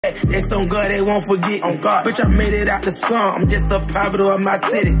It's some good they won't forget. Oh God, bitch, I made it out the slum. I'm just a popular of my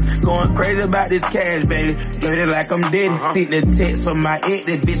city. Going crazy about this cash, baby. Dirty like I'm Diddy. See the text from my ex,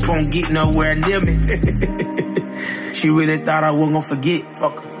 that bitch won't get nowhere near me. She really thought I wasn't gonna forget.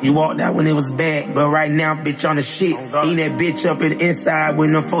 Fuck her. You walked out when it was bad, but right now, bitch, on the shit. Eating that bitch up in the inside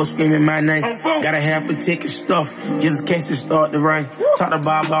when them folks screaming my name. Gotta have to take his stuff, just in case it start to rain. Talk to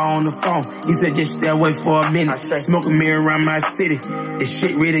Baba on the phone. He said just stay away for a minute. Smoke a mirror around my city. This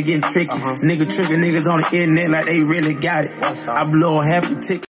shit really getting tricky. Nigga tricking niggas on the internet like they really got it. I blow a half a ticket.